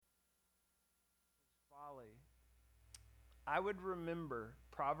I would remember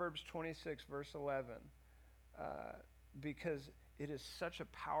Proverbs 26, verse 11, because it is such a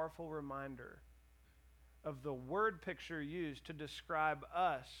powerful reminder of the word picture used to describe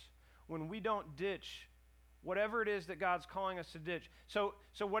us when we don't ditch whatever it is that God's calling us to ditch. So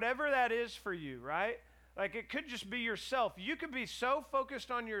whatever that is for you, right? Like it could just be yourself. You could be so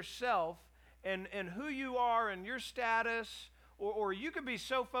focused on yourself and who you are and your status, or you could be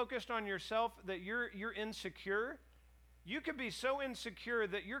so focused on yourself that you're insecure. You could be so insecure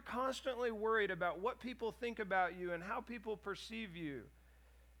that you're constantly worried about what people think about you and how people perceive you.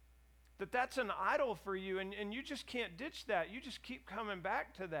 That's an idol for you, and you just can't ditch that. You just keep coming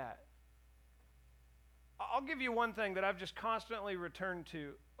back to that. I'll give you one thing that I've just constantly returned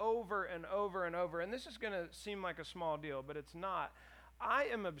to over and over and over, and this is going to seem like a small deal, but it's not. I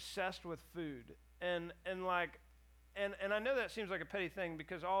am obsessed with food, and I know that seems like a petty thing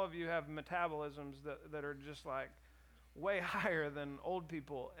because all of you have metabolisms that are just like way higher than old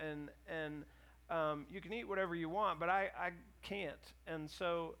people, and you can eat whatever you want, but I can't, and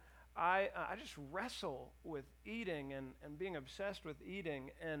so I just wrestle with eating and being obsessed with eating,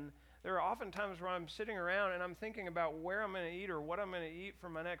 and there are often times where I'm sitting around and I'm thinking about where I'm going to eat or what I'm going to eat for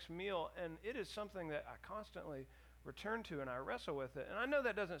my next meal, and it is something that I constantly return to and I wrestle with it. And I know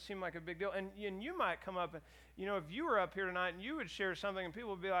that doesn't seem like a big deal, and you might come up and, if you were up here tonight and you would share something and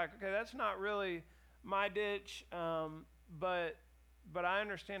people would be like, okay, that's not really my ditch, but I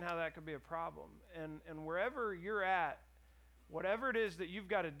understand how that could be a problem. And wherever you're at, whatever it is that you've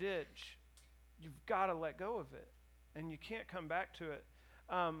got to ditch, you've got to let go of it, and you can't come back to it.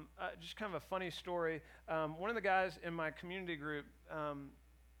 Just kind of a funny story. One of the guys in my community group,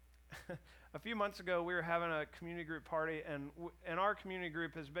 a few months ago, we were having a community group party, and our community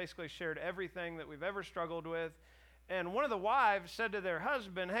group has basically shared everything that we've ever struggled with. And one of the wives said to their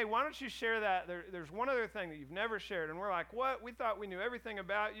husband, hey, why don't you share that? There's one other thing that you've never shared. And we're like, what? We thought we knew everything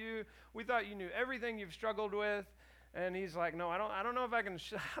about you. We thought you knew everything you've struggled with. And he's like, no, I don't know if I can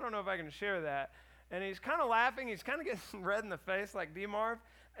share that. And he's kind of laughing. He's kind of getting red in the face like D-Marv.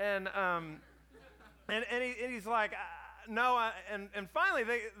 And he's like, no. And finally,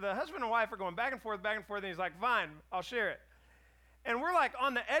 the husband and wife are going back and forth. And he's like, fine, I'll share it. And we're like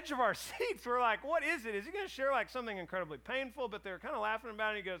on the edge of our seats. We're like, what is it? Is he going to share like something incredibly painful? But they're kind of laughing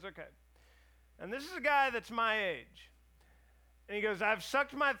about it. He goes, okay. And this is a guy that's my age. And he goes, I've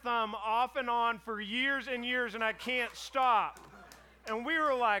sucked my thumb off and on for years and years, and I can't stop. And we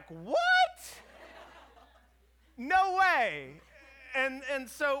were like, what? No way. And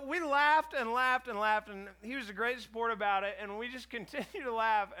so we laughed, and he was a great sport about it, and we just continued to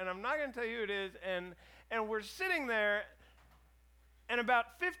laugh, and I'm not going to tell you who it is, and we're sitting there, and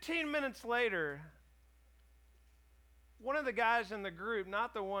about 15 minutes later, one of the guys in the group,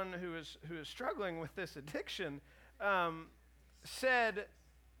 not the one who is struggling with this addiction, said,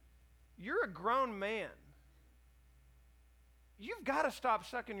 you're a grown man. You've got to stop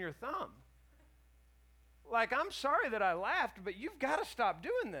sucking your thumb. Like, I'm sorry that I laughed, but you've got to stop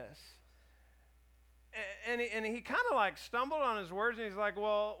doing this. And he kind of like stumbled on his words, and he's like,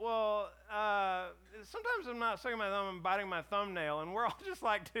 well, sometimes I'm not sucking my thumb, I'm biting my thumbnail. And we're all just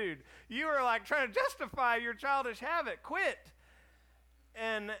like, dude, you are like trying to justify your childish habit. Quit.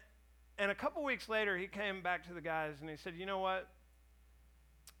 And a couple weeks later, he came back to the guys, and he said, you know what?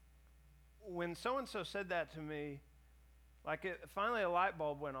 When so-and-so said that to me, finally a light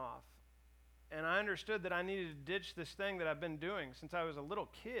bulb went off. And I understood that I needed to ditch this thing that I've been doing since I was a little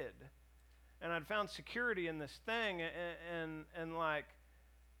kid. And I'd found security in this thing, and like,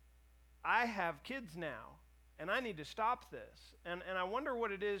 I have kids now, and I need to stop this. And I wonder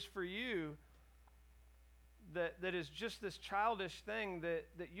what it is for you that is just this childish thing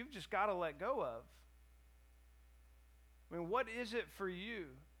that you've just got to let go of. I mean, what is it for you?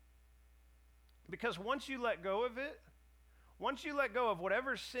 Because once you let go of it, once you let go of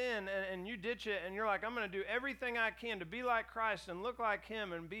whatever sin and you ditch it and you're like, I'm going to do everything I can to be like Christ and look like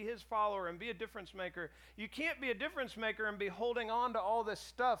him and be his follower and be a difference maker, you can't be a difference maker and be holding on to all this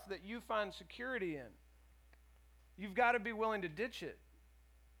stuff that you find security in. You've got to be willing to ditch it.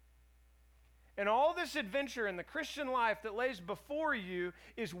 And all this adventure in the Christian life that lays before you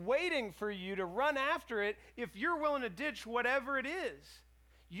is waiting for you to run after it if you're willing to ditch whatever it is.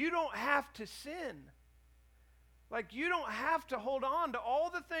 You don't have to sin. Like, you don't have to hold on to all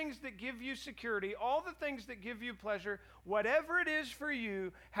the things that give you security, all the things that give you pleasure, whatever it is for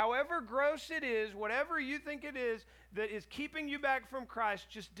you, however gross it is, whatever you think it is that is keeping you back from Christ,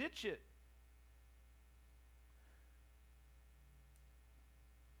 just ditch it.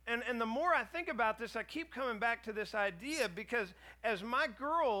 And the more I think about this, I keep coming back to this idea, because as my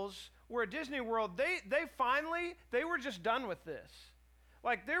girls were at Disney World, they were just done with this.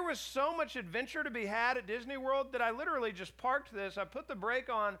 Like, there was so much adventure to be had at Disney World that I literally just parked this, I put the brake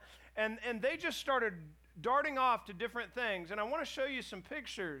on, and they just started darting off to different things. And I want to show you some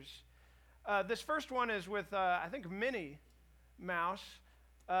pictures. This first one is with, I think, Mickey,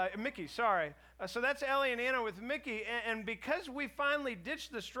 sorry. So that's Ellie and Anna with Mickey. And because we finally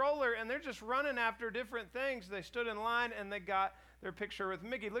ditched the stroller and they're just running after different things, they stood in line and they got their picture with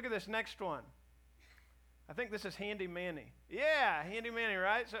Mickey. Look at this next one. I think this is Handy Manny. Yeah, Handy Manny,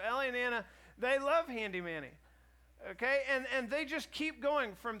 right? So Ellie and Anna, they love Handy Manny. Okay, and they just keep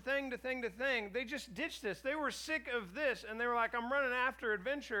going from thing to thing to thing. They just ditched this. They were sick of this, and they were like, I'm running after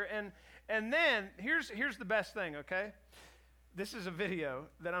adventure. And then, here's the best thing, okay? This is a video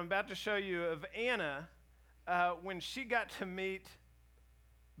that I'm about to show you of Anna when she got to meet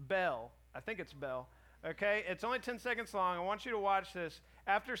Belle. I think it's Belle. Okay, it's only 10 seconds long. I want you to watch this.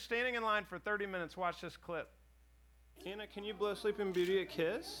 After standing in line for 30 minutes, watch this clip. Anna, can you blow Sleeping Beauty a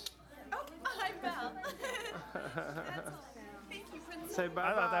kiss? Oh, hi, Belle. Thank you, Princess. Say bye.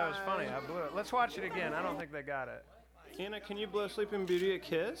 I thought that was funny. I blew it. Let's watch it again. I don't think they got it. Anna, can you blow Sleeping Beauty a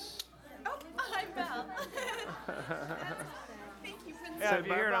kiss? Oh, hi, Belle. Thank you, Princess. Yeah, if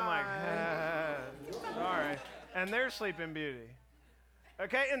you hear it, I'm like, sorry. And there's Sleeping Beauty.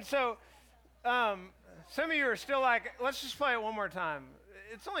 Okay, and so some of you are still like, let's just play it one more time.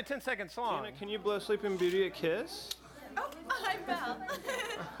 It's only 10 seconds long. Anna, can you blow Sleeping Beauty a kiss? Oh, hi, Belle.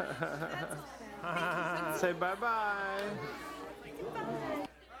 Say bye-bye.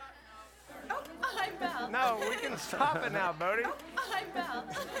 Oh, hi, Belle. No, we can stop it now, Bodie. Oh, hi, Belle.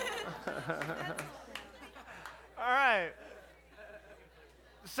 All right.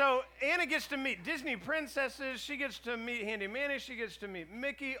 So Anna gets to meet Disney princesses. She gets to meet Handy Manny. She gets to meet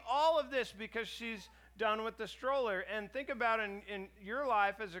Mickey. All of this because she's done with the stroller. And think about in your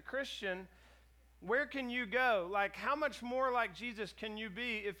life as a Christian, where can you go? Like, how much more like Jesus can you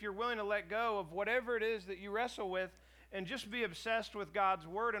be if you're willing to let go of whatever it is that you wrestle with and just be obsessed with God's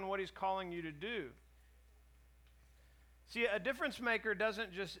word and what he's calling you to do? See, a difference maker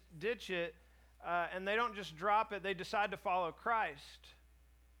doesn't just ditch it and they don't just drop it. They decide to follow Christ.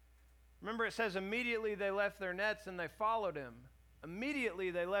 Remember, it says immediately they left their nets and they followed him. Immediately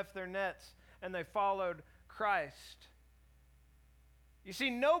they left their nets and they followed Christ. You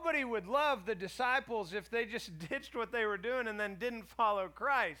see, nobody would love the disciples if they just ditched what they were doing and then didn't follow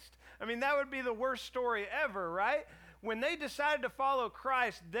Christ. I mean, that would be the worst story ever, right? When they decided to follow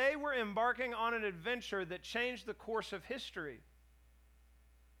Christ, they were embarking on an adventure that changed the course of history.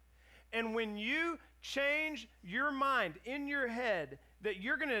 And when you change your mind in your head that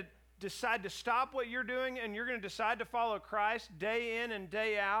you're going to decide to stop what you're doing and you're going to decide to follow Christ day in and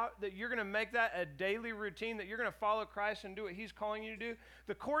day out, that you're going to make that a daily routine, that you're going to follow Christ and do what he's calling you to do,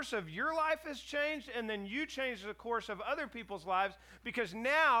 the course of your life has changed, and then you change the course of other people's lives, because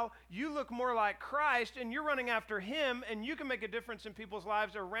now you look more like Christ and you're running after him, and you can make a difference in people's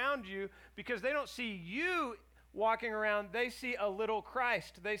lives around you because they don't see you walking around. They see a little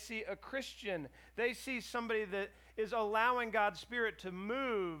Christ. They see a Christian. They see somebody that is allowing God's Spirit to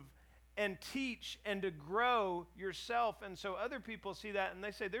move and teach and to grow yourself. And so other people see that and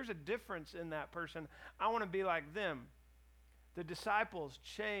they say, there's a difference in that person. I want to be like them. The disciples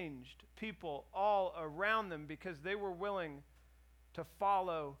changed people all around them because they were willing to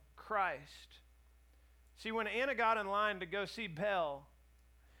follow Christ. See, when Anna got in line to go see Belle,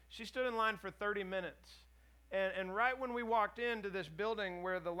 she stood in line for 30 minutes. And right when we walked into this building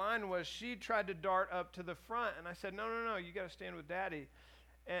where the line was, she tried to dart up to the front. And I said, no, you got to stand with Daddy.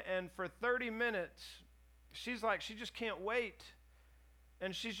 And for 30 minutes, she's like, she just can't wait.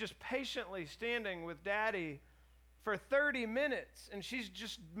 And she's just patiently standing with Daddy for 30 minutes. And she's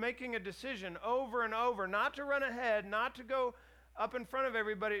just making a decision over and over, not to run ahead, not to go up in front of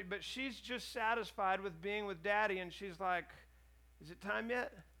everybody, but she's just satisfied with being with Daddy. And she's like, is it time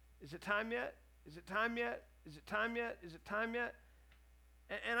yet? Is it time yet? Is it time yet? Is it time yet? Is it time yet?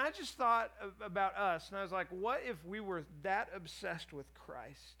 And I just thought about us, and I was like, what if we were that obsessed with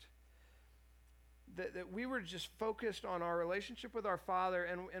Christ? That we were just focused on our relationship with our Father,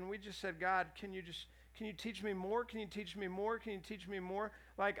 and we just said, God, can you teach me more? Can you teach me more? Can you teach me more?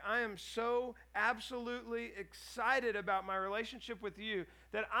 Like, I am so absolutely excited about my relationship with you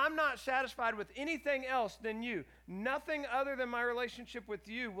that I'm not satisfied with anything else than you. Nothing other than my relationship with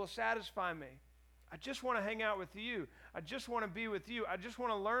you will satisfy me. I just want to hang out with you. I just want to be with you. I just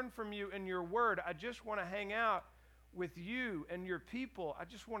want to learn from you and your word. I just want to hang out with you and your people. I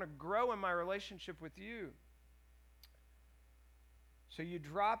just want to grow in my relationship with you. So you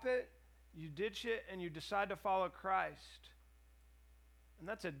drop it, you ditch it, and you decide to follow Christ. And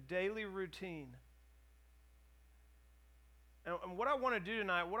that's a daily routine. And what I want to do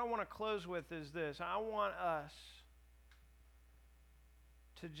tonight, what I want to close with is this. I want us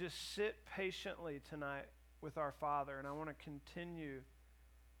to just sit patiently tonight with our Father, and I want to continue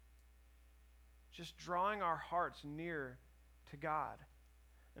just drawing our hearts near to God.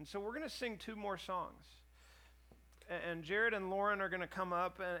 And so we're going to sing 2 more songs. And Jared and Lauren are going to come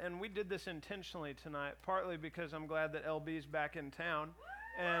up, and we did this intentionally tonight, partly because I'm glad that LB's back in town.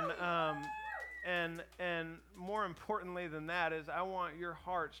 And more importantly than that is I want your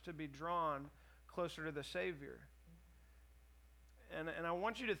hearts to be drawn closer to the Savior. And I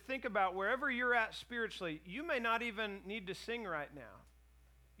want you to think about wherever you're at spiritually. You may not even need to sing right now.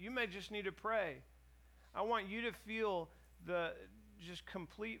 You may just need to pray. I want you to feel the just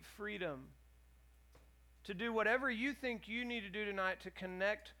complete freedom to do whatever you think you need to do tonight to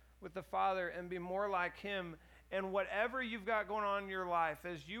connect with the Father and be more like Him. And whatever you've got going on in your life,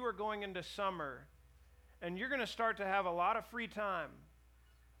 as you are going into summer, and you're going to start to have a lot of free time,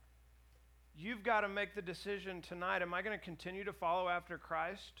 you've got to make the decision tonight. Am I going to continue to follow after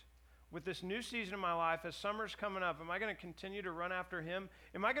Christ with this new season of my life as summer's coming up? Am I going to continue to run after Him?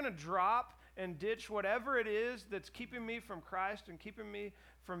 Am I going to drop and ditch whatever it is that's keeping me from Christ and keeping me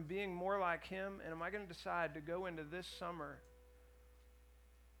from being more like Him? And am I going to decide to go into this summer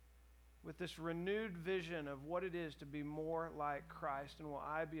with this renewed vision of what it is to be more like Christ? And will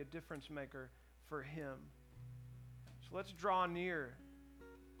I be a difference maker for Him? So let's draw near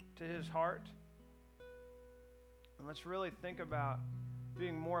to His heart. And let's really think about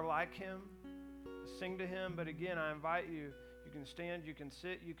being more like Him. Sing to Him. But again, I invite you, you can stand, you can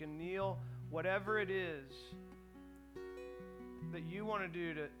sit, you can kneel, whatever it is that you want to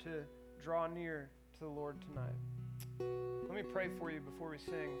do to draw near to the Lord tonight. Let me pray for you before we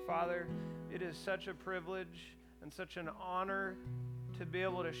sing. Father, it is such a privilege and such an honor to be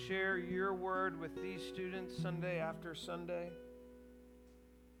able to share your word with these students Sunday after Sunday.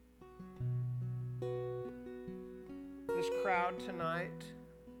 This crowd tonight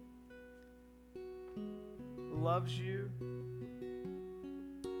loves you.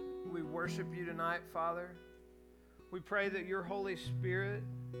 We worship you tonight, Father. We pray that your Holy Spirit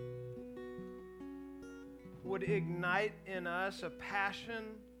would ignite in us a passion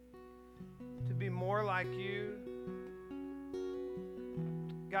to be more like you.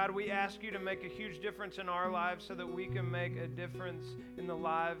 God, we ask you to make a huge difference in our lives so that we can make a difference in the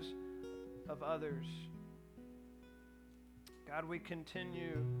lives of others. God, we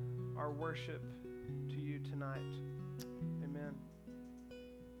continue our worship to you tonight. Amen.